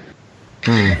travel.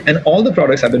 And all the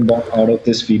products have been born out of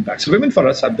this feedback. So women for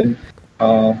us have been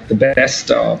the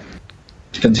best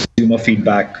consumer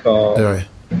feedback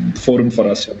forum for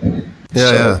us.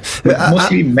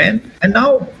 Mostly men, and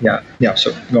now,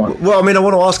 so go on. Well, I mean, I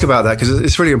want to ask about that because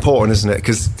it's really important, isn't it?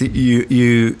 Because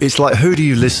it's like, who do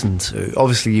you listen to?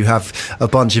 Obviously, you have a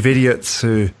bunch of idiots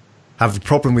who have a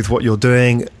problem with what you're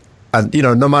doing, and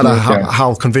no matter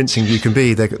how convincing you can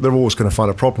be, they're always going to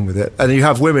find a problem with it. And you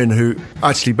have women who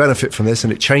actually benefit from this,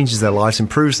 and it changes their lives,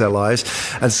 improves their lives,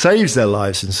 and saves their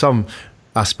lives in some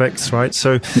aspects, right?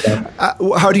 So,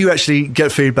 how do you actually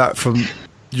get feedback from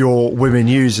your women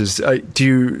users? Do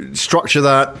you structure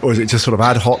that, or is it just sort of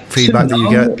ad hoc feedback that you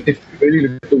get? If you really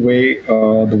look at the way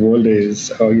the world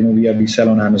is, we sell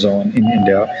on Amazon in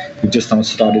India. We just now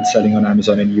started selling on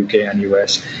Amazon in UK and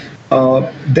US.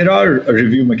 There are a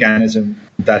review mechanism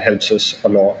that helps us a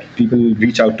lot. People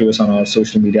reach out to us on our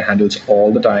social media handles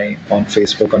all the time, on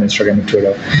Facebook, on Instagram, and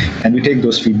Twitter, and we take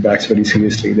those feedbacks very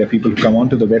seriously. There are people who come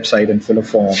onto the website and fill a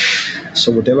form.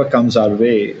 So whatever comes our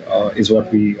way is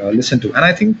what we listen to. And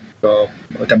I think,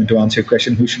 to answer your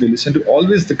question, who should we listen to?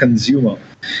 Always the consumer,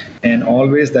 and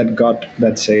always that gut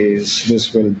that says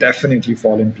this will definitely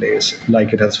fall in place,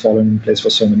 like it has fallen in place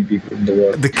for so many people in the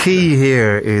world. The key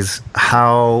here is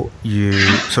how you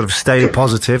sort of stay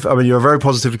positive. I mean, you're a very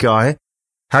positive guy.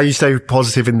 How you stay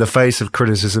positive in the face of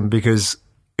criticism, because,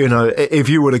 if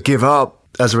you were to give up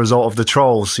as a result of the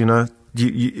trolls,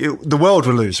 the world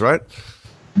will lose, right?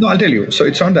 No, I'll tell you. So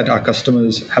it's not that our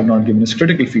customers have not given us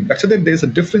critical feedback. So there's a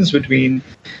difference between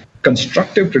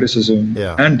constructive criticism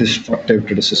and destructive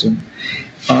criticism.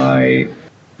 I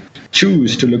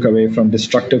choose to look away from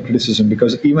destructive criticism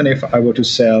because even if I were to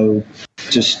sell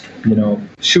just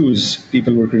shoes,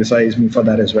 people would criticize me for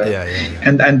that as well.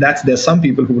 And there's some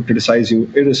people who would criticize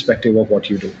you irrespective of what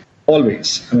you do.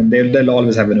 Always. I mean, they'll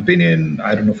always have an opinion.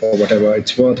 I don't know for whatever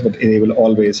it's worth, but they will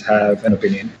always have an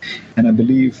opinion. And I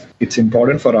believe it's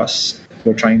important for us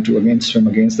who are trying to swim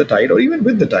against the tide, or even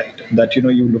with the tide, that you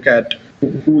look at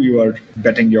who you are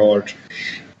betting your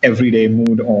everyday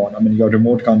mood on. I mean, your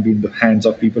remote can't be in the hands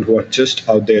of people who are just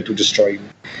out there to destroy you.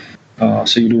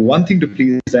 So you do one thing to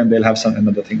please them, they'll have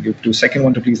another thing. You do second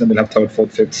one to please them, they'll have third,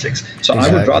 fourth, fifth, sixth. So exactly.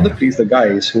 I would rather please the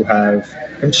guys who have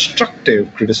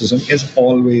constructive criticism is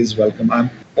always welcome.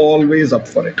 I'm always up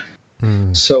for it.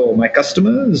 So my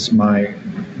customers, my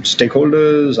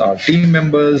stakeholders, our team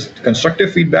members,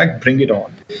 constructive feedback, bring it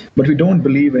on. But we don't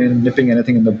believe in nipping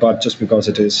anything in the bud just because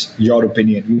it is your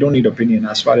opinion. You don't need opinion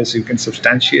as far as you can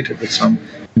substantiate it with some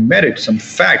merit, some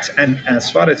facts. And as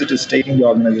far as it is taking the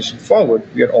organization forward,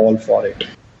 we are all for it.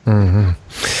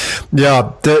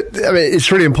 Yeah, I mean,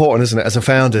 it's really important, isn't it, as a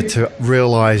founder, to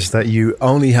realize that you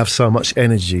only have so much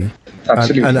energy.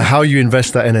 Absolutely. And how you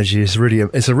invest that energy is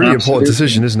it's a really important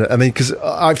decision, isn't it? I mean, because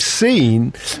I've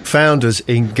seen founders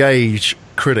engage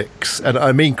critics, and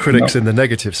I mean critics in the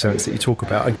negative sense that you talk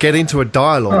about, and get into a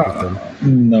dialogue with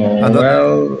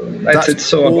them. That's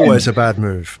so always a bad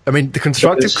move. I mean, the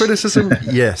constructive criticism,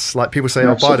 yes. Like people say,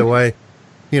 by the way,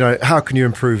 how can you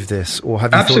improve this? Or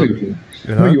have you Absolutely.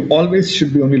 thought you always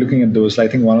should be only looking at those. I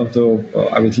think one of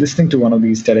I was listening to one of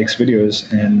these TEDx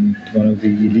videos, and one of the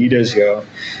leaders here,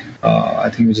 I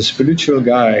think he was a spiritual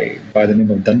guy by the name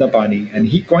of Dandapani, and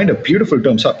he coined a beautiful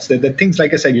term. So the things,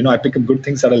 like I said, I pick up good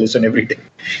things that I listen every day.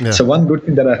 Yeah. So one good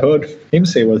thing that I heard him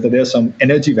say was that there are some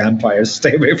energy vampires.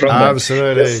 Stay away from them.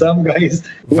 Absolutely. There's some guys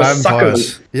who are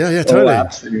suckers. Yeah, totally. Oh,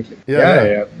 absolutely.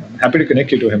 Yeah. I'm happy to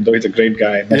connect you to him, though he's a great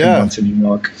guy. I met him once in New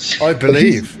York. I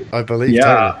believe. Yeah. Totally.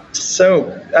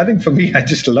 So I think for me, I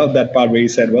just love that part where he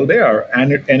said, well, they are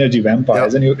energy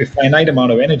vampires, and you have a finite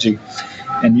amount of energy,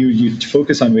 and you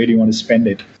focus on where you want to spend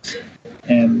it.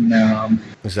 And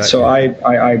exactly. So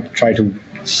I try to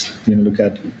look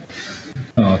at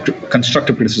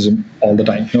constructive criticism all the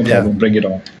time. No problem, bring it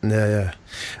on. Yeah,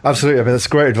 absolutely. I mean, that's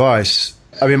great advice.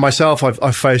 I mean, myself,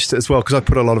 I've faced it as well, because I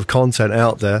put a lot of content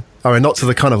out there. I mean, not to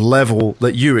the kind of level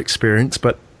that you experience,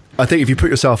 but I think if you put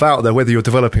yourself out there, whether you're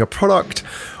developing a product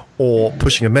or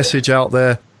pushing a message out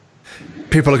there,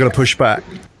 people are going to push back.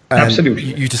 And Absolutely.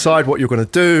 You decide what you're going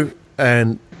to do,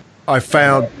 and I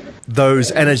found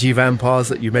those energy vampires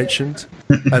that you mentioned,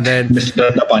 and then Mr.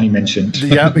 Napani mentioned.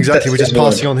 Yeah, exactly. We're just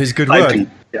passing on his good word.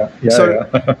 Yeah.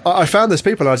 I found those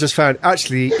people, and I just found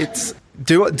actually it's.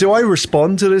 Do I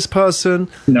respond to this person?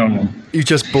 No. You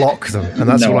just block them, and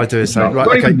that's what I do. Is say, right,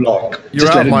 don't even block. You're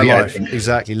just out of my life.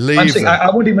 Exactly. Leave. I'm saying I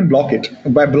won't even block it.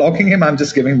 By blocking him, I'm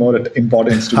just giving more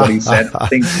importance to what he said.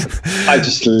 I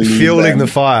just leave fueling them. the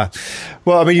fire.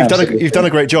 Well, I mean, you've done a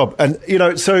great job,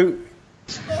 and so.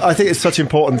 I think it's such an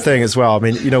important thing as well. I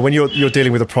mean, when you're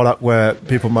dealing with a product where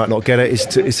people might not get it,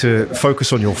 is to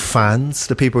focus on your fans,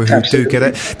 the people who do get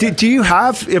it. Do you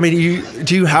have? I mean,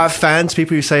 do you have fans?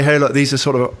 People who say, "Hey, look, these are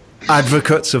sort of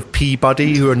advocates of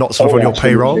PeeBuddy who are not sort of on your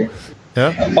payroll."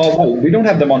 Yeah. Well, we don't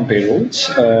have them on payrolls.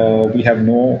 We have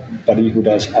nobody who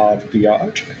does our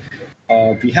PR.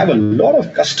 We have a lot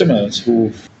of customers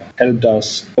who've helped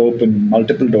us open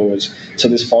multiple doors. So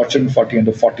this Fortune 40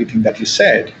 under 40 thing that you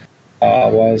said.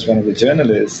 Was one of the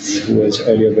journalists who was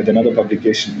earlier with another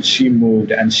publication. She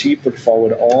moved and she put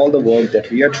forward all the work that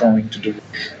we are trying to do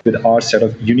with our set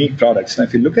of unique products. Now,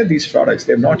 if you look at these products,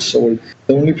 they've not sold.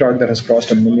 The only product that has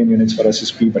crossed 1 million units for us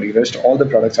is PeeBuddy. The rest, all the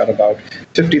products are about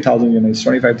 50,000 units,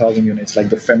 25,000 units, like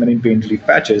the feminine pain relief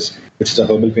patches, which is a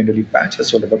herbal pain relief patch, has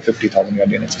sold about 50,000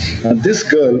 units. Now, this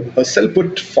girl herself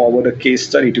put forward a case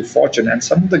study to Fortune, and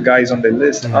some of the guys on the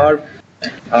list are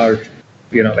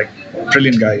like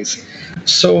brilliant guys.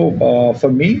 So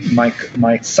for me,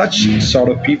 my such sort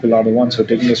of people are the ones who are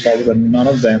taking this forward, and none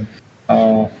of them,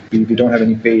 we don't have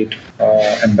any paid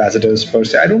ambassadors per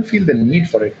se. I don't feel the need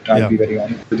for it, I'll be very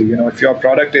honest with you. If your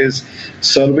product is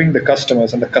serving the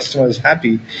customers and the customer is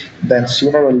happy, then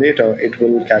sooner or later it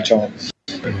will catch on.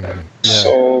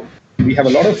 So we have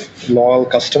a lot of loyal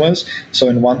customers. So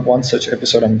in one such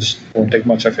episode, won't take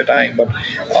much of your time, but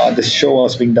this show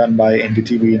was being done by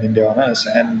NDTV in India on us,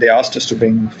 and they asked us to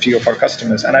bring a few of our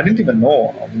customers. And I didn't even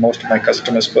know most of my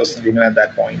customers personally at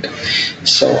that point.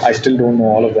 So I still don't know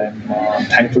all of them. I'm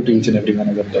thankful to each and every one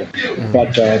of them though.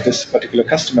 But this particular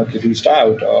customer reached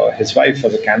out. His wife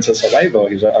was a cancer survivor.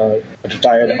 He's a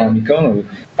retired army colonel.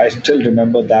 I still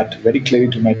remember that very clearly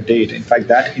to my date. In fact,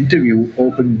 that interview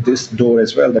opened this door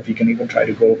as well, that we can even try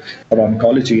to go for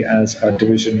oncology as a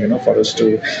division, for us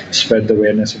to spread the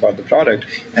awareness about the product.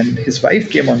 And his wife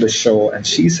came on the show and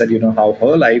she said, how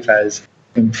her life has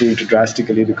improved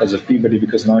drastically because of PeeBuddy,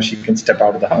 because now she can step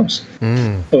out of the house.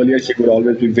 Earlier, she would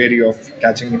always be wary of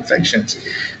catching infections.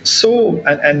 So,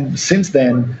 and since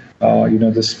then,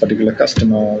 this particular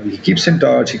customer, he keeps in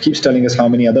touch. He keeps telling us how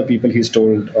many other people he's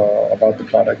told about the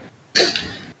product.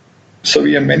 So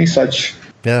we have many such,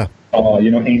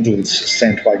 angels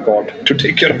sent by God to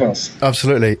take care of us.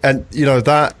 Absolutely. And,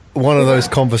 that one of those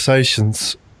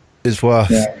conversations is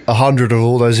worth 100 of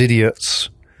all those idiots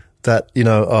that,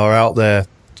 are out there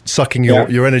sucking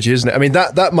your energy, isn't it? I mean,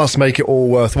 that must make it all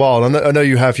worthwhile. And I know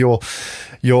you have your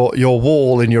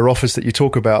wall in your office that you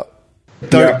talk about.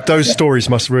 Those stories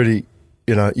must really,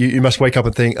 you must wake up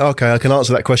and think, okay, I can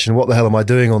answer that question. What the hell am I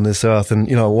doing on this earth? And,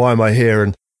 why am I here?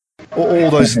 And all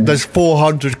those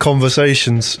 400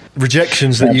 conversations,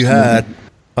 rejections that you had,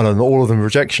 I don't know, all of them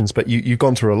rejections, but you've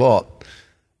gone through a lot.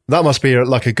 That must be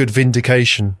like a good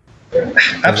vindication.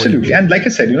 Absolutely. And like I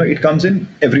said, it comes in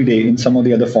every day in some or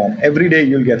the other form. Every day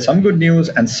you'll get some good news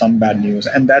and some bad news.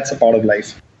 And that's a part of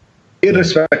life.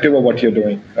 Irrespective of what you're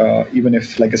doing, even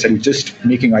if, like I said, you're just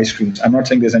making ice creams. I'm not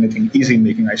saying there's anything easy in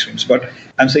making ice creams, but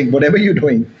I'm saying whatever you're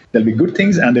doing, there'll be good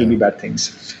things and there'll be bad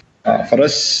things. For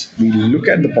us, we look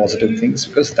at the positive things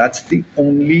because that's the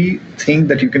only thing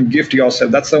that you can give to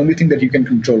yourself. That's the only thing that you can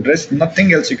control. There's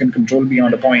nothing else you can control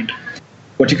beyond a point.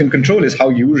 What you can control is how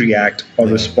you react or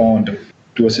respond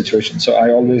to a situation. So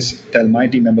I always tell my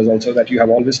team members also that you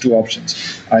have always two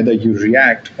options. Either you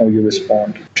react or you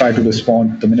respond. Try to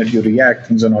respond. The minute you react,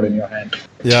 things are not in your hand.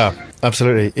 Yeah,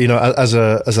 absolutely. As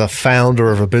a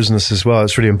founder of a business as well,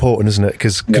 it's really important, isn't it?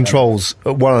 Because control's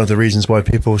one of the reasons why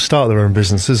people start their own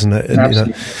business, isn't it?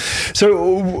 And,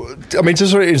 so, I mean,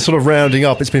 just sort of rounding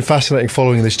up, it's been fascinating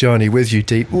following this journey with you,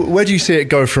 Deep. Where do you see it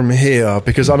go from here?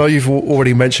 Because I know you've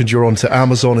already mentioned you're on to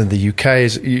Amazon in the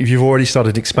UK. You've already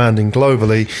started expanding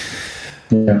globally.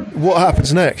 Yeah. What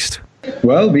happens next?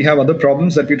 Well, we have other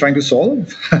problems that we're trying to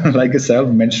solve. Like I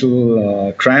said,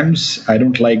 menstrual cramps. I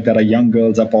don't like that our young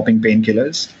girls are popping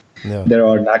painkillers. Yeah. There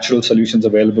are natural solutions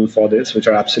available for this, which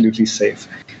are absolutely safe.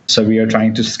 So we are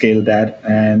trying to scale that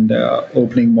and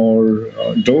opening more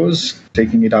doors,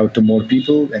 taking it out to more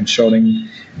people, ensuring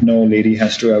no lady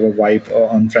has to ever wipe an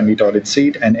unfriendly toilet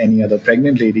seat, and any other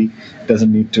pregnant lady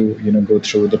doesn't need to, go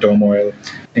through the turmoil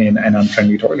in an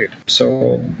unfriendly toilet.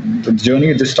 So the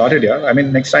journey just started. Yeah, I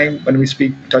mean, next time when we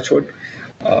speak, touch wood,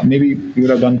 maybe we would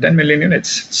have done 10 million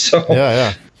units. So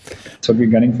yeah. That's what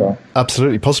we're gunning for.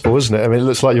 Absolutely possible, isn't it? I mean, it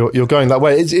looks like you're going that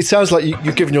way. It sounds like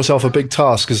you're giving yourself a big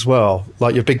task as well.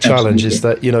 Like your big challenge is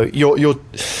that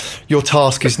your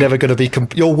task is never going to be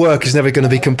your work is never going to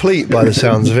be complete by the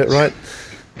sounds of it, right?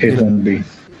 It won't be.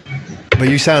 But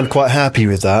you sound quite happy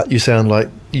with that. You sound like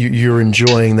you're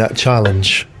enjoying that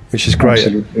challenge, which is great.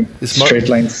 Absolutely. Straight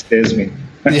line scares me.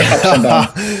 Yeah. Ups and down.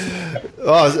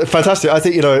 Oh, fantastic. I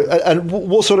think, and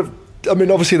what sort of, I mean,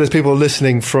 obviously there's people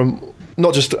listening from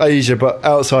not just Asia, but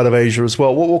outside of Asia as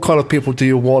well. What kind of people do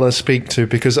you want to speak to?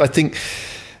 Because I think,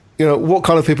 what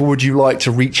kind of people would you like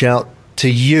to reach out to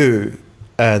you?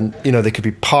 And, they could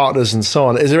be partners and so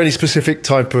on. Is there any specific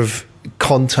type of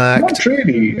contact? Not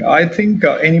really. I think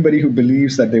anybody who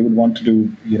believes that they would want to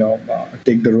do,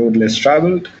 take the road less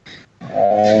traveled,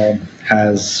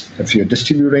 if you're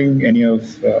distributing any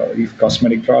of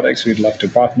cosmetic products, we'd love to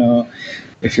partner.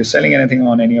 If you're selling anything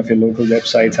on any of your local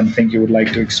websites and think you would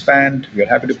like to expand, we're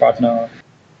happy to partner.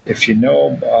 If you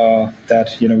know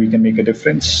that we can make a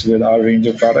difference with our range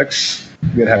of products,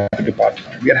 we're happy to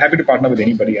partner. We are happy to partner with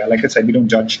anybody. Like I said, we don't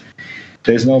judge.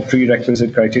 There's no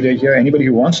prerequisite criteria here. Anybody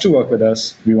who wants to work with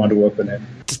us, we want to work with them.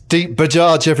 Deep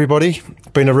Bajaj, everybody.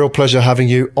 Been a real pleasure having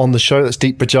you on the show. That's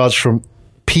Deep Bajaj from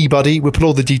PeeBuddy. We'll put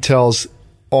all the details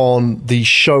on the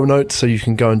show notes so you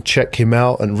can go and check him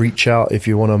out and reach out if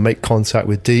you want to make contact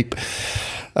with Deep.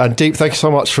 And Deep, thank you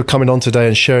so much for coming on today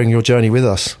and sharing your journey with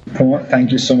us.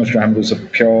 Thank you so much, Ram. It was a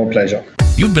pure pleasure.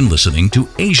 You've been listening to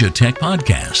Asia Tech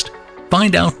Podcast.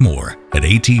 Find out more at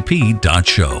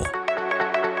atp.show.